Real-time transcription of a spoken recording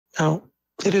Now,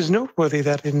 it is noteworthy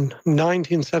that in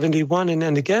 1971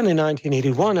 and again in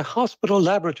 1981, a hospital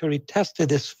laboratory tested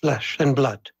this flesh and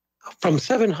blood from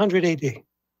 700 AD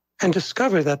and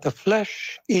discovered that the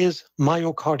flesh is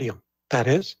myocardium, that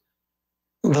is,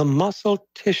 the muscle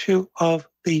tissue of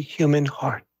the human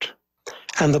heart.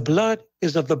 And the blood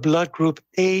is of the blood group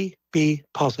AB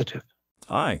positive.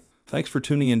 Hi, thanks for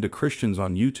tuning in to Christians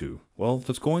on YouTube. Well,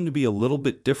 it's going to be a little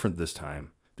bit different this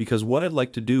time, because what I'd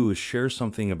like to do is share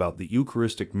something about the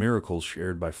Eucharistic miracles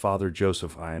shared by Father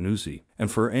Joseph Iannuzzi. And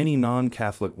for any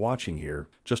non-Catholic watching here,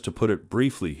 just to put it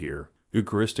briefly here,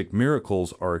 Eucharistic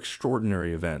miracles are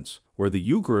extraordinary events where the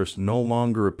Eucharist no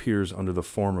longer appears under the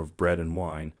form of bread and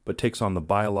wine, but takes on the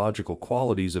biological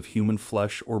qualities of human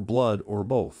flesh or blood or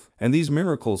both. And these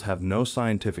miracles have no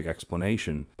scientific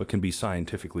explanation, but can be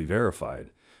scientifically verified,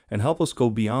 and help us go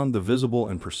beyond the visible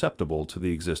and perceptible to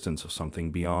the existence of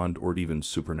something beyond or even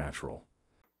supernatural.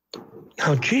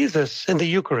 Now, Jesus in the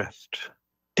Eucharist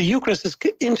is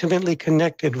intimately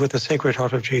connected with the Sacred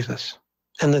Heart of Jesus,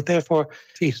 and that therefore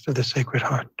feast of the Sacred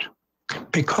Heart,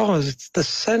 because it's the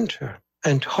center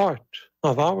and heart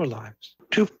of our lives.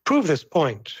 To prove this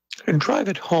point, drive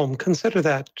it home, consider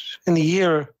that in the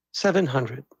year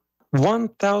 700,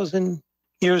 1,000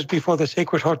 years before the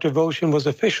Sacred Heart devotion was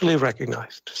officially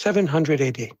recognized, 700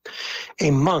 AD, a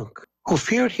monk who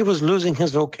feared he was losing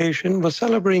his vocation was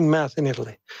celebrating Mass in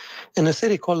Italy, in a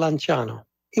city called Lanciano.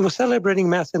 He was celebrating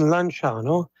Mass in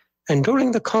Lanciano, and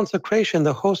during the consecration,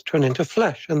 the host turned into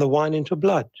flesh and the wine into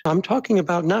blood. I'm talking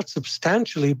about not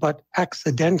substantially, but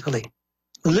accidentally,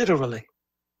 literally.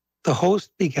 The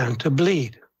host began to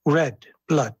bleed, red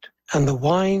blood, and the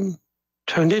wine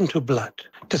turned into blood.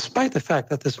 Despite the fact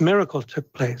that this miracle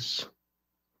took place,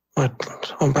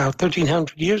 about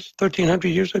 1,300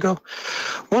 years ago,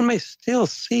 one may still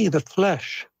see the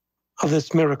flesh of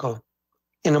this miracle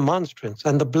in a monstrance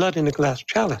and the blood in a glass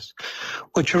chalice,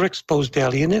 which are exposed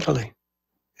daily in Italy.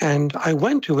 And I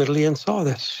went to Italy and saw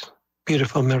this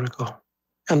beautiful miracle.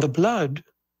 And the blood,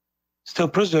 still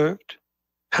preserved,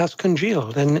 has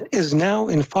congealed and is now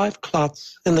in 5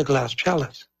 clots in the glass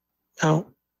chalice. Now,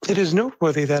 it is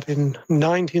noteworthy that in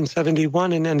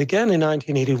 1971 and again in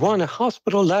 1981, a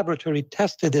hospital laboratory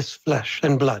tested this flesh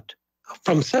and blood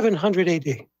from 700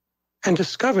 AD and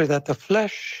discovered that the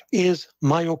flesh is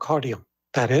myocardium,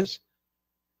 that is,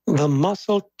 the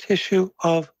muscle tissue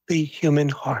of the human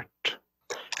heart.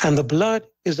 And the blood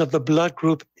is of the blood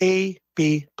group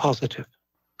AB positive.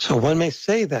 So one may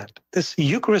say that this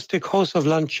Eucharistic host of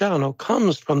Lanciano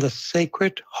comes from the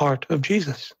Sacred Heart of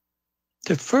Jesus.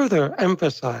 To further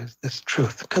emphasize this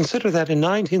truth, consider that in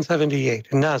 1978,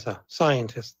 NASA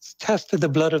scientists tested the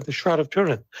blood of the Shroud of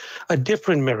Turin, a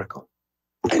different miracle,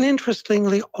 and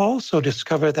interestingly also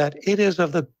discovered that it is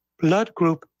of the blood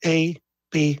group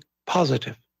AB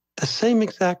positive, the same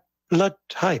exact blood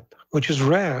type, which is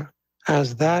rare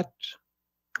as that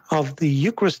of the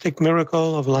Eucharistic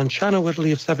miracle of Lanciano,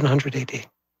 Italy of 700 AD.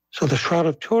 So the Shroud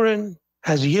of Turin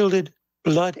has yielded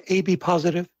blood AB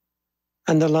positive,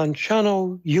 and the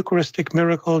Lanciano Eucharistic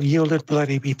miracle yielded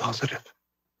blood AB positive.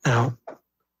 Now,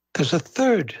 there's a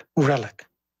third relic,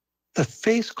 the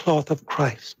face cloth of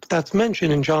Christ, that's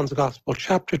mentioned in John's Gospel,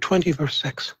 chapter 20, verse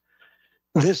 6.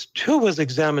 This too was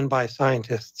examined by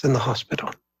scientists in the hospital.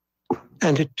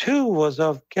 And it too was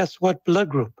of, guess what blood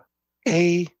group?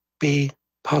 AB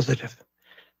positive.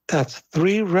 That's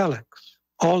 3 relics,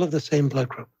 all of the same blood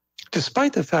group.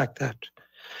 Despite the fact that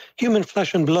human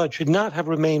flesh and blood should not have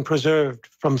remained preserved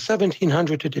from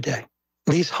 1700 to today,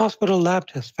 these hospital lab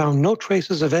tests found no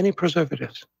traces of any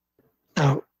preservatives.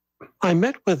 Now, I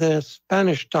met with a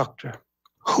Spanish doctor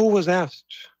who was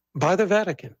asked by the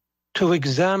Vatican to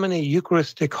examine a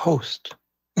Eucharistic host,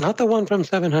 not the one from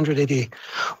 700 AD,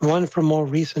 one from more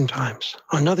recent times,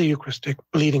 another Eucharistic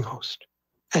bleeding host.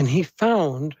 And he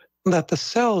found that the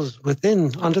cells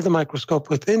within, under the microscope,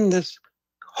 within this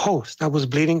host that was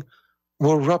bleeding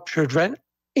were ruptured,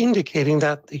 indicating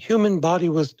that the human body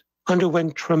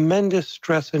underwent tremendous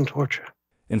stress and torture.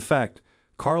 In fact,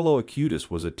 Carlo Acutis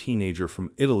was a teenager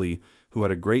from Italy who had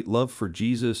a great love for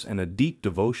Jesus and a deep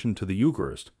devotion to the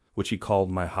Eucharist, which he called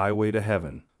my highway to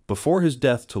heaven. Before his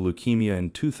death to leukemia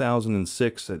in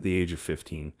 2006 at the age of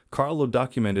 15, Carlo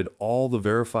documented all the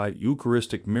verified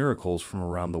Eucharistic miracles from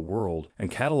around the world and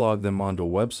cataloged them onto a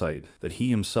website that he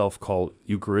himself called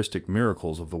Eucharistic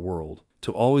Miracles of the World.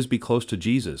 To always be close to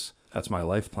Jesus, that's my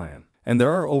life plan. And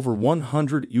there are over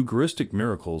 100 Eucharistic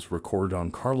miracles recorded on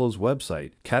Carlo's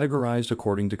website, categorized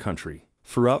according to country.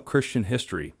 Throughout Christian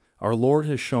history, our Lord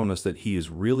has shown us that He is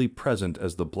really present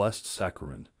as the Blessed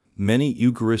Sacrament. Many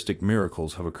Eucharistic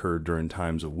miracles have occurred during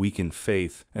times of weakened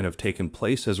faith and have taken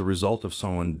place as a result of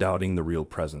someone doubting the real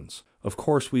presence. Of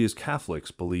course, we as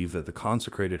Catholics believe that the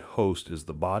consecrated host is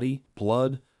the body,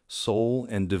 blood, soul,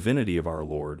 and divinity of our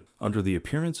Lord, under the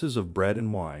appearances of bread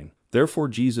and wine. Therefore,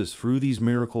 Jesus, through these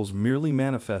miracles, merely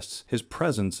manifests his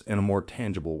presence in a more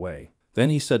tangible way. Then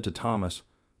he said to Thomas,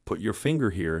 "Put your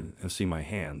finger here and see my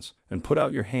hands, and put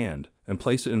out your hand and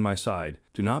place it in my side.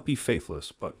 Do not be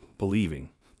faithless, but believing."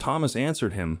 Thomas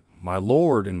answered him, "My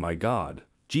Lord and my God."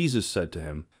 Jesus said to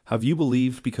him, "Have you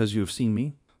believed because you have seen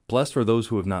me? Blessed are those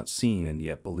who have not seen and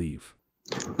yet believe."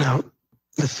 Now,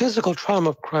 the physical trauma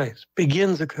of Christ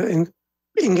begins in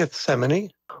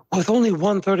Gethsemane with only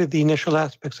 1/3 of the initial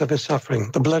aspects of his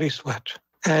suffering, the bloody sweat.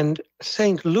 And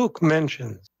St. Luke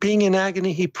mentions, being in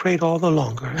agony, he prayed all the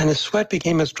longer, and his sweat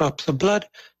became as drops of blood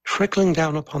trickling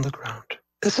down upon the ground.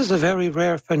 This is a very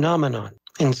rare phenomenon.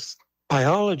 In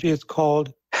biology, it's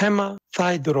called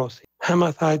hematidrosis,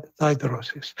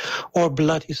 or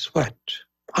bloody sweat.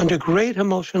 Under great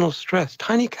emotional stress,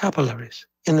 tiny capillaries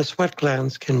in the sweat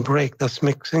glands can break, thus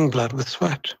mixing blood with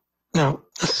sweat. Now,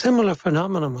 a similar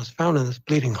phenomenon was found in this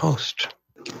bleeding host,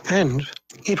 and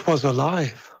it was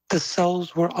alive. The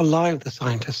cells were alive, the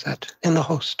scientists said, in the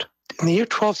host. In the year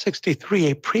 1263,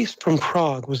 a priest from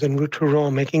Prague was en route to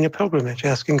Rome making a pilgrimage,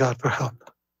 asking God for help.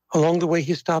 Along the way,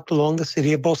 he stopped along the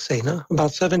city of Bolsena,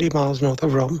 about 70 miles north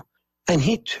of Rome, and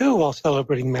he too, while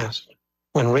celebrating Mass,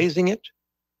 when raising it,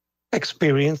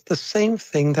 experienced the same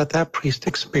thing that priest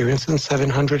experienced in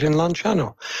 700 in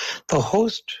Lanciano. The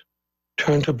host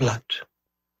turned to blood,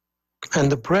 and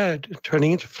the bread,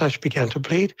 turning into flesh, began to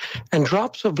bleed, and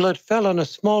drops of blood fell on a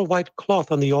small white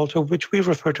cloth on the altar, which we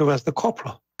refer to as the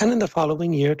corporal. And in the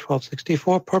following year,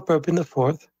 1264, Pope Urban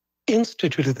IV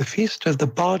instituted the feast of the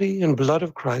body and blood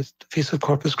of Christ, the Feast of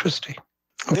Corpus Christi.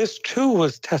 This too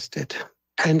was tested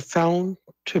and found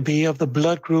to be of the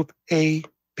blood group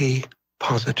AB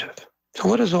positive. So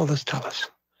what does all this tell us?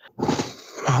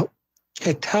 Well,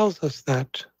 it tells us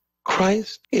that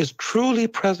Christ is truly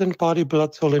present, body,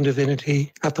 blood, soul, and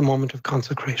divinity at the moment of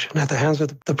consecration, at the hands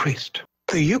of the priest.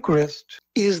 The Eucharist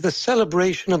is the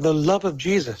celebration of the love of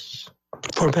Jesus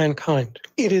for mankind.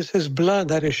 It is his blood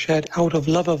that is shed out of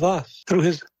love of us through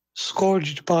his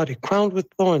scourged body, crowned with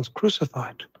thorns,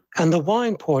 crucified. And the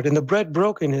wine poured and the bread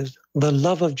broken is the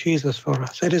love of Jesus for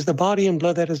us. It is the body and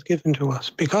blood that is given to us,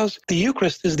 because the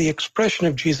Eucharist is the expression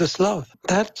of Jesus' love.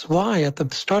 That's why at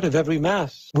the start of every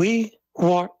Mass, we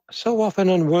who are so often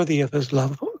unworthy of his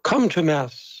love come to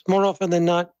Mass, more often than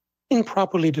not,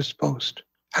 improperly disposed.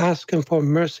 Ask him for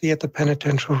mercy at the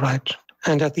penitential rite.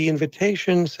 And at the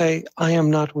invitation, say, "I am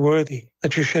not worthy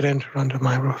that you should enter under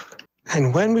my roof."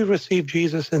 And when we receive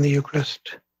Jesus in the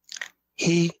Eucharist,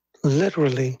 he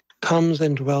literally comes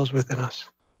and dwells within us.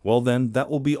 Well then, that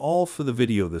will be all for the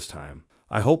video this time.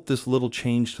 I hope this little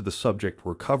change to the subject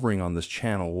we're covering on this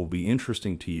channel will be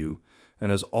interesting to you,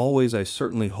 and as always, I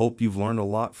certainly hope you've learned a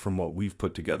lot from what we've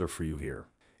put together for you here.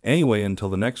 Anyway, until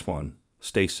the next one,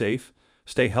 stay safe,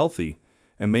 stay healthy,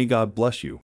 and may God bless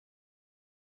you.